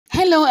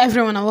Hello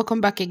everyone and welcome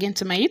back again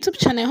to my YouTube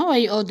channel. How are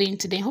you all doing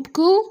today? Hope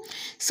cool.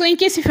 So in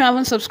case if you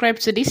haven't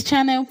subscribed to this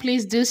channel,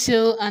 please do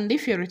so, and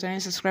if you're a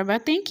returning subscriber,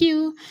 thank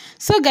you.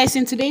 So guys,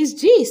 in today's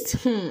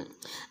gist,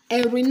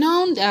 a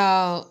renowned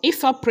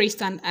Ifa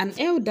priest and an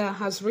elder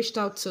has reached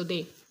out to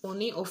the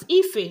Ooni of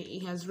Ife.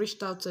 He has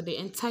reached out to the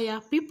entire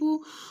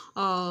people,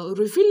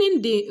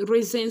 revealing the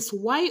reasons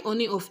why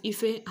Ooni of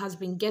Ife has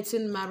been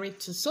getting married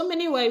to so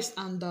many wives,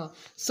 and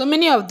so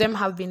many of them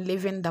have been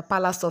leaving the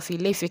palace of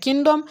Ile-Ife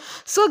kingdom.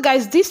 So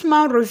guys, this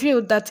man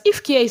revealed that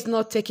if care is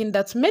not taken,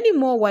 that many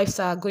more wives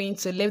are going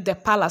to leave the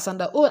palace,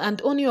 and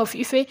Ooni of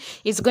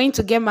Ife is going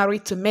to get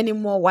married to many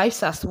more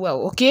wives as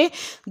well. Okay,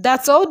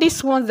 that's all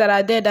these ones that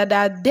are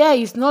there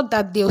is not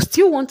that they'll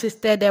still want to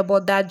stay there,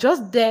 but they're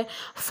just there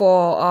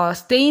for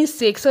staying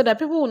sick, so that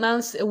people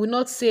will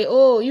not say,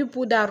 oh, you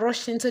people that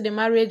rushed into the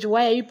marriage,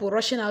 why are you people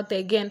rushing out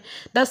again?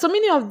 That so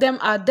many of them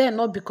are there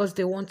not because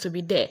they want to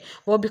be there,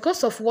 but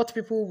because of what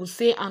people will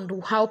say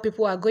and how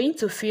people are going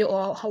to feel,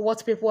 or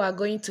what people are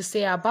going to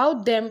say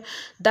about them.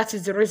 That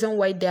is the reason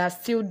why they are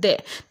still there.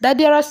 That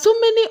there are so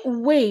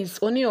many ways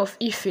Ooni of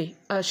Ife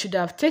should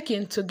have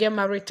taken to get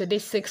married to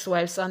these 6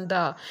 wives, and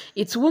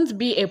it won't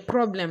be a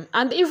problem.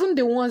 And even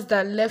the ones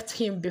that left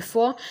him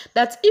before,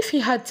 that if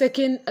he had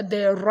taken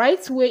the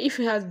right way, if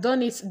he had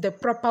done it the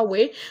proper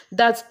way,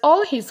 that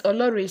all his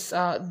oloris,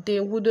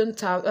 they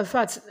wouldn't have, in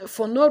fact,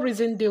 for no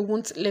reason, they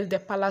won't leave the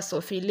palace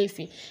of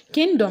Ile-Ife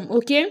kingdom.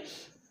 Okay.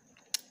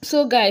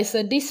 So guys,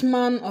 this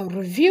man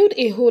revealed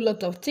a whole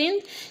lot of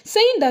things,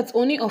 saying that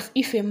Ooni of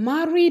Ife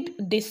married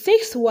the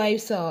 6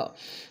 wives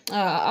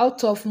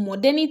out of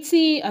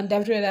modernity and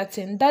every other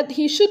thing, that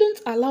he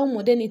shouldn't allow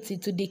modernity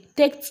to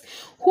dictate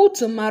who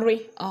to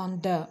marry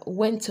and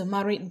when to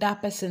marry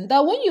that person.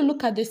 That when you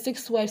look at the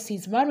 6 wives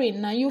he's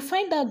marrying now, you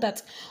find out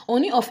that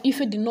Ooni of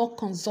Ife did not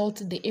consult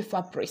the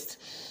Ifa priest.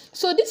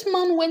 So this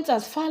man went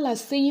as far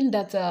as saying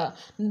that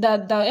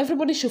that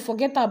everybody should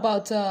forget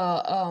about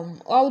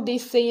all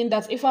this, saying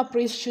that if a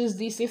priest choose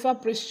this, if a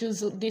priest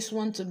choose this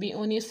one to be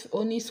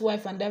Ooni's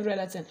wife and every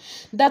other thing,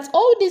 that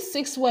all these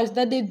 6 wives,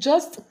 that they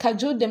just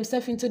cajole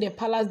themselves into the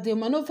palace, they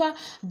maneuver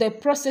the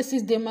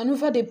processes, they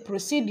maneuver the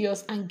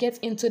procedures and get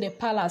into the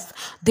palace.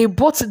 They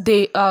bought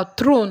the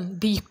throne,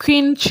 the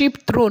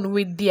queenship throne,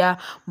 with their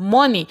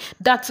money.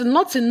 That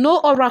no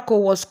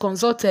oracle was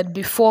consulted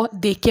before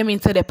they came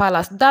into the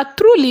palace. That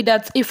truly,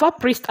 that if a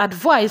priest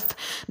advised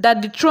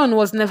that the throne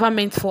was never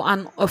meant for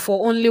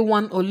only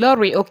one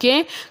olori,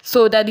 okay,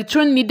 so that the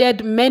throne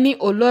needed many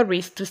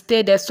oloris to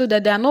stay there, so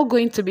that they are not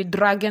going to be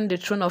dragging the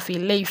throne of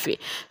Ile-Ife.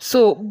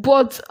 So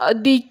but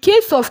the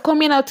case of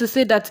coming out to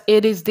say that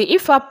it is the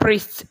Ifa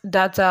priest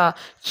that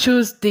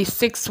choose the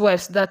 6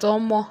 wives, that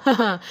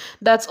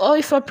that all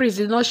Ifa priests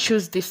did not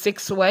choose the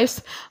 6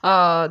 wives,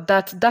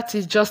 that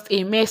is just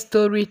a mere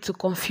story to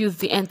confuse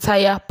the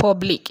entire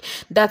public.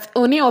 That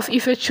Ooni of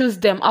Ife choose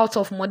them out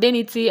of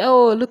modernity.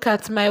 Oh, look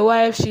at my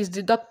wife, she's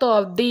the doctor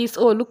of this.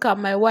 Oh, look at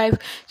my wife,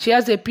 she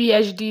has a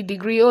PhD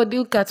degree. Oh,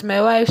 look at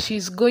my wife,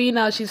 she's going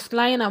out, she's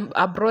flying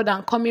abroad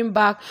and coming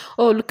back.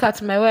 Oh, look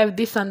at my wife,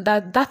 this and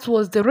that. That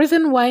was the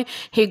reason why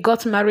he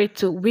got married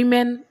to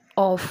women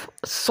of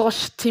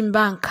such timber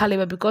and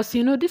caliber, because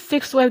you know these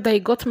 6 wives that he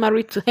got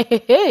married to,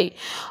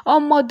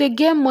 they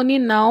get money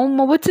now.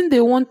 What thing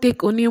they won't take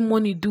Ooni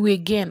money do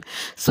again?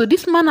 So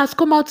this man has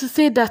come out to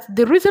say that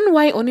the reason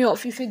why Ooni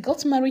of Ife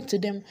got married to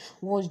them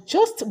was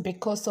just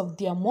because of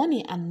their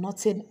money and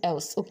nothing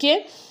else.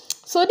 Okay.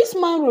 So this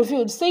man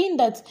revealed, saying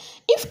that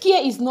if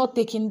care is not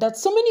taken, that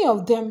so many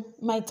of them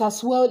might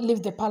as well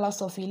leave the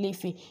palace of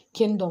Ile-Ife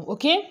kingdom.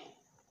 Okay.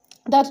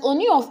 That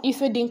Ooni of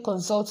Ife didn't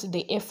consult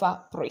the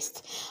Ifa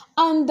priest,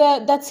 and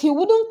that he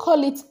wouldn't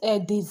call it a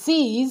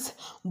disease,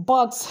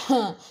 but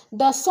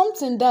that's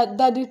something that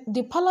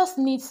the palace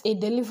needs a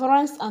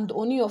deliverance, and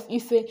Ooni of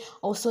Ife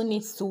also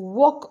needs to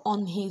work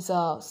on his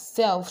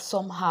self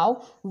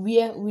somehow,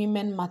 where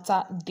women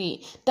matter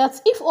day. That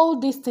if all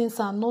these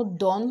things are not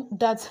done,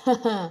 that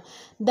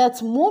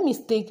that more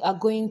mistakes are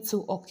going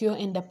to occur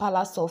in the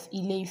palace of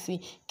Ile-Ife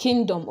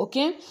kingdom.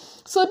 Okay,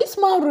 so this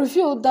man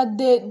revealed that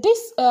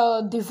this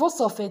divorce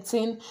of a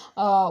thing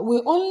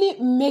will only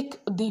make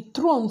the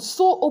throne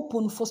so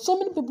open for so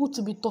many people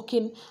to be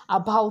talking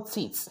about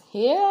it.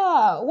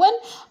 Yeah,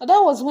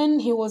 when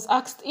he was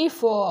asked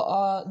if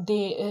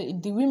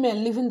the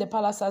women leaving the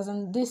palace, as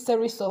in this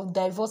series of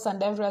divorce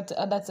and every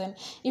other thing,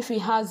 if it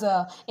has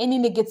any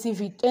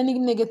negative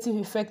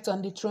effect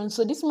on the throne.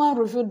 So this man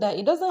revealed that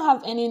it doesn't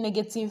have any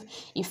negative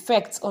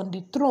effects on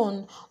the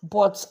throne,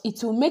 but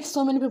it will make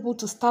so many people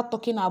to start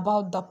talking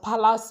about the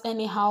palace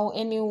anyhow.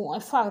 In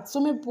fact, so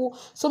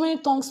many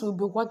tongues will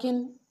be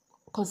working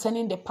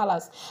concerning the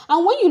palace.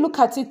 And when you look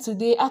at it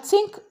today, I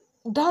think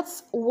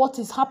that's what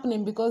is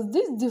happening, because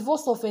this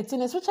divorce of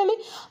 18, especially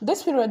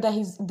this period that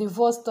he's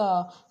divorced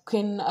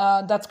Queen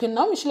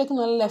Naomi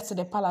Knew left to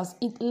the palace,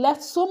 it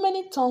left so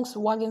many tongues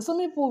wagging. So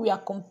many people were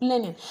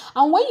complaining.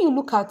 And when you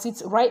look at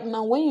it right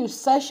now, when you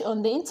search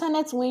on the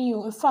internet, when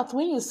you surf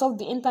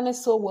the internet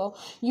so well,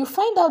 you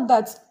find out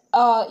that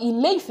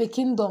Ile-Ife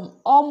kingdom,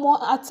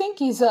 I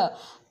think is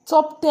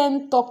top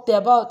 10 talked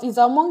about. It's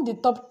among the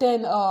top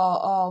 10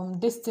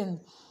 this thing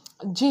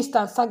gist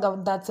and saga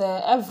that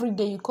every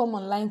day you come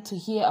online to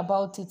hear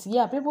about it.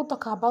 Yeah, people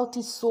talk about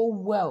it so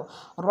well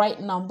right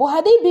now. But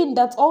had it been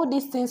that all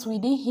these things we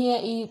didn't hear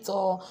it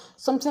or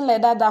something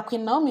like that, that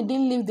Queen Naomi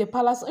didn't leave the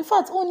palace, in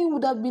fact, Ooni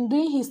would have been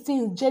doing his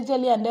things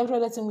gingerly and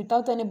everything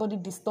without anybody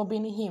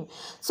disturbing him.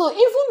 So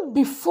even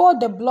before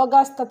the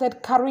bloggers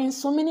started carrying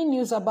so many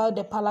news about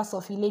the palace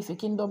of Ile-Ife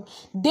kingdom,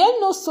 they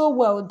know so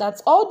well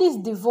that all this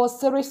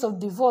series of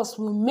divorce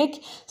will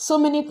make so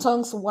many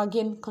tongues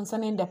wagging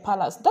concerning the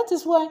palace. That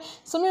is why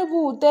some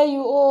people will tell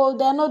you, oh,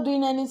 they're not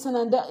doing anything,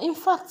 and in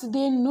fact,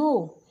 they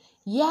know.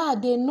 Yeah,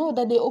 they know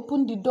that they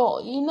opened the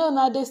door. You know,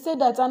 now they say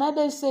that, and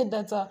others say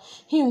that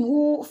him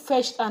who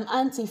fetched an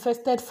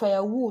anti-infested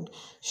firewood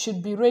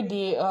should be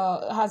ready,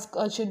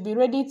 should be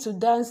ready to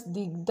dance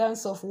the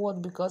dance of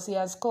what? Because he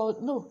has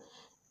called, no,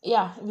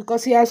 yeah,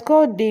 because he has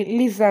called the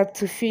lizard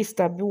to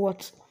feast and be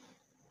what?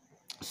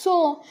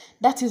 So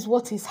that is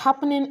what is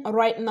happening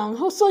right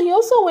now. So he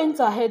also went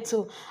ahead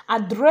to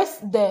address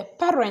the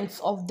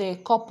parents of the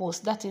couples,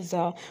 that is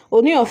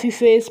Ooni of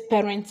Ife's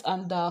parents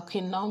and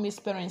Queen Naomi's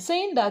parents,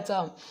 saying that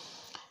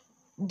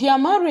their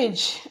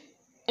marriage,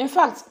 in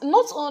fact,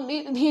 not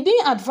only he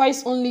didn't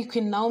advise only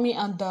Queen Naomi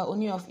and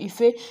Ooni of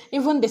Ife,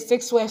 even the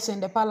 6 wives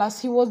in the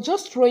palace. He was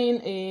just throwing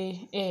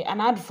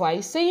an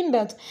advice saying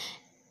that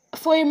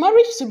for a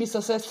marriage to be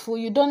successful,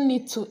 you don't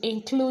need to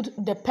include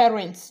the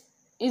parents.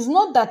 It's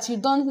not that you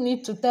don't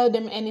need to tell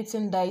them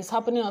anything that is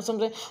happening or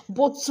something,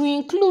 but to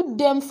include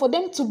them, for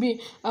them to be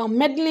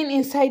meddling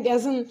inside,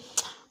 as in,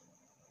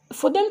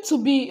 for them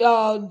to be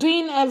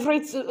doing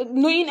everything,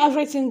 knowing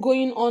everything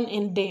going on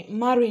in the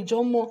marriage,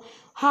 or more,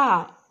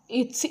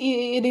 it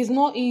is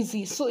not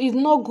easy, so it's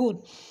not good.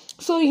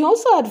 So he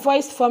also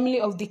advised family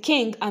of the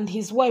king and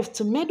his wife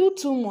to meddle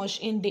too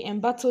much in the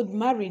embattled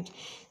marriage,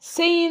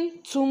 saying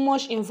too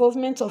much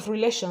involvement of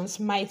relations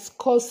might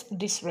cause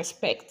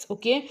disrespect.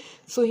 Okay,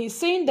 so he's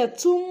saying that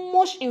too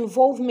much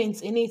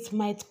involvement in it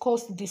might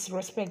cause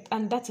disrespect,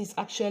 and that is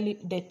actually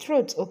the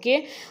truth.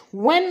 Okay,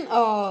 when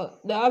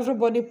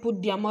everybody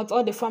put their mouth,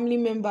 all the family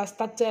members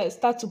start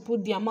to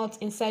put their mouth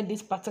inside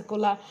this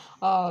particular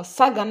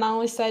saga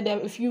now inside there,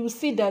 if you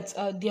see that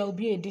there will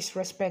be a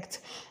disrespect,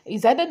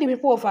 it's either the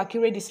people of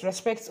Akure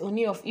disrespect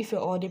Ooni of Ife,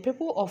 or the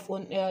people of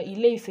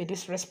Ile-Ife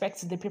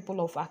disrespect the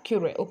people of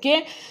Akure.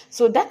 Okay,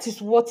 so that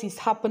is what is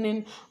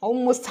happening,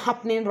 almost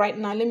happening right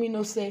now. Let me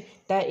not say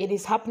that it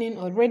is happening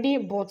already,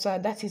 but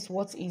that is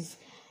what is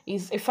in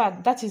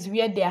fact, that is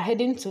where they are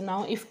heading to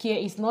now if care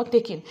is not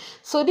taken.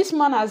 So this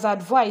man has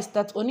advised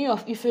that Ooni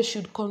of Ife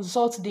should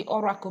consult the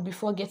oracle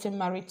before getting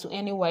married to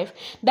any wife,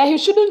 that he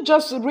shouldn't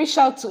just reach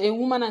out to a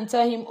woman and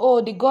tell him, oh,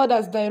 the God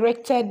has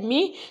directed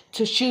me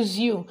to choose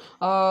you,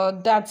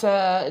 that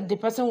the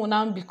person will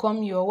now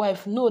become your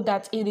wife. No,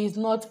 that it is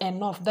not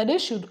enough, that they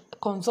should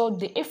consult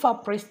the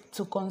Ifa priest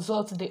to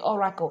consult the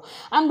oracle.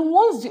 And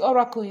once the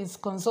oracle is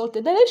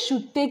consulted, then they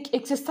should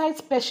exercise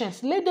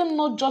patience. Let them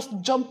not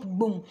just jump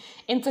boom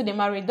into the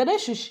marriage, that they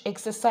should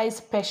exercise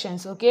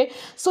patience. Okay,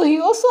 so he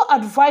also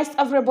advised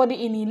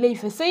everybody in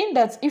Ile-Ife, saying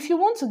that if you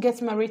want to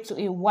get married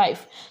to a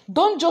wife,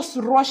 don't just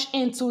rush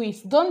into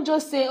it. Don't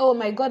just say, oh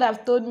my God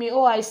have told me,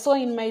 oh I saw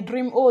in my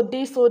dream, oh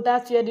this or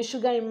that, yeah, the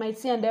sugar in my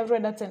tea and every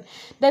other thing.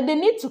 That they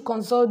need to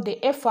consult the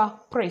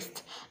Ifa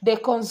priest, they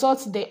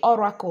consult the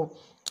oracle,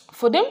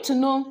 for them to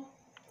know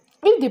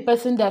if the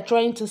person they're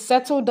trying to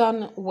settle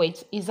down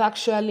with is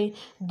actually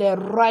the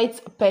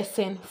right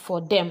person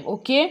for them.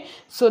 Okay,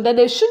 so that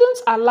they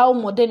shouldn't allow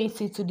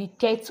modernity to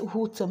dictate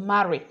who to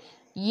marry.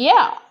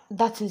 Yeah,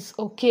 that is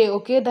okay.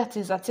 Okay, that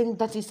is, I think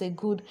that is a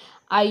good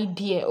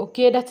idea.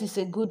 Okay, that is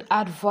a good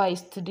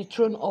advice to the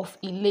throne of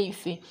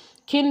Ile-Ife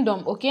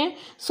kingdom. Okay,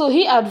 so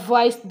he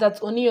advised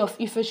that Ooni of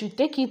Ife should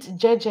take it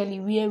gingerly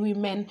where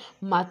women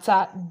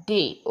matter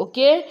day.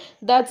 Okay,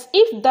 that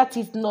if that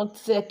is not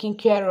taken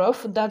care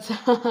of, that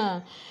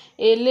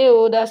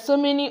there's so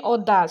many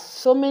others,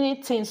 so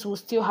many things will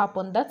still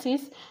happen. That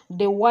is,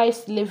 the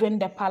wives leaving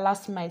the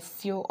palace might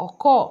still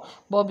occur,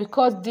 but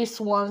because these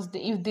ones,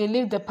 if they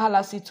leave the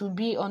palace, it will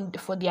be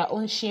for their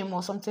own shame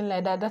or something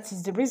like that. That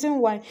is the reason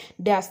why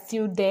they are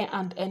still there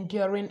and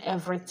enduring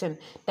everything.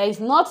 That is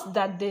not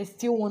that they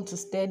still want to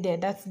stay there,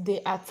 that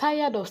they are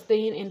tired of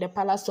staying in the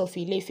palace of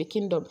Ile-Ife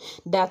kingdom.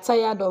 They are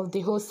tired of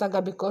the whole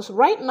saga, because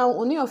right now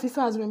Ooni of Ife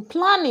has been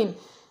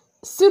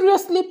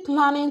seriously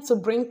planning to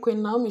bring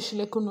Queen Naomi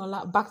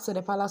Shilekunola back to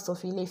the palace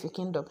of Ile-Ife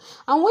kingdom.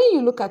 And when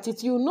you look at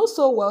it, you know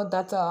so well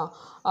that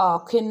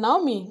Queen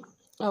Naomi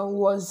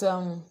was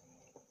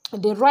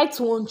the right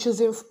one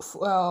chosen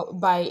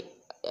by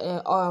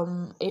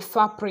a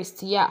far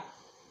priest. Yeah,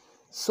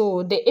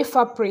 so the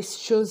Ifa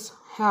priest chose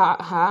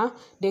her.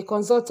 They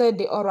consulted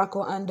the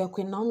oracle, and the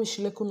Queen Naomi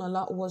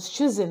Shilekunola was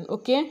chosen.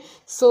 Okay,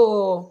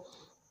 so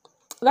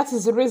that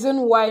is the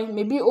reason why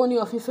maybe Ooni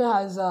of Ife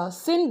has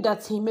seen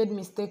that he made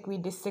mistake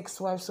with the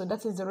sixth wife. So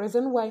that is the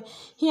reason why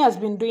he has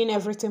been doing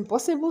everything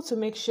possible to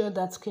make sure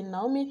that Queen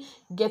Naomi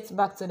gets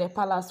back to the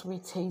palace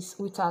with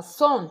her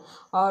son.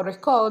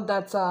 Recall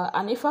that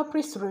an Ifa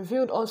priest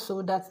revealed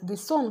also that the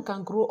son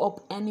can grow up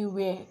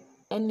anywhere,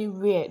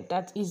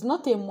 that is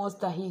not a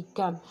must that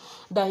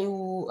they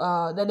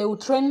will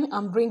train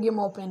and bring him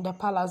up in the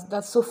palace.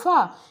 That so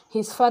far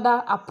his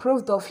father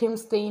approved of him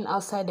staying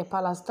outside the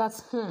palace.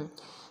 That's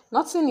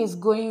nothing is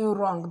going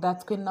wrong,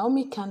 that Queen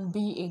Naomi can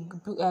be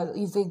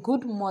is a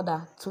good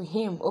mother to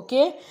him.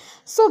 Okay,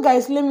 so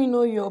guys, let me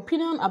know your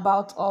opinion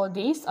about all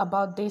this,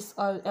 about this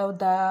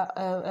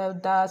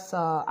elder's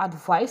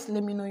advice.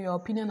 Let me know your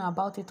opinion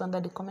about it under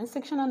the comment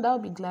section, and I'll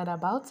be glad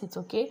about it.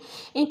 Okay,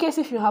 in case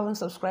if you haven't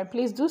subscribed,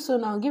 please do so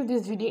now. Give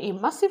this video a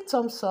massive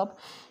thumbs up,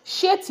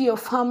 share to your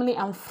family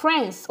and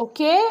friends.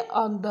 Okay,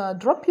 and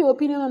drop your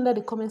opinion under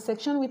the comment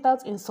section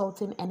without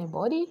insulting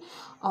anybody.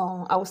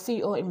 I will see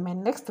you all in my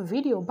next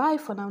video. Bye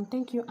for now.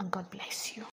 Thank you and God bless you.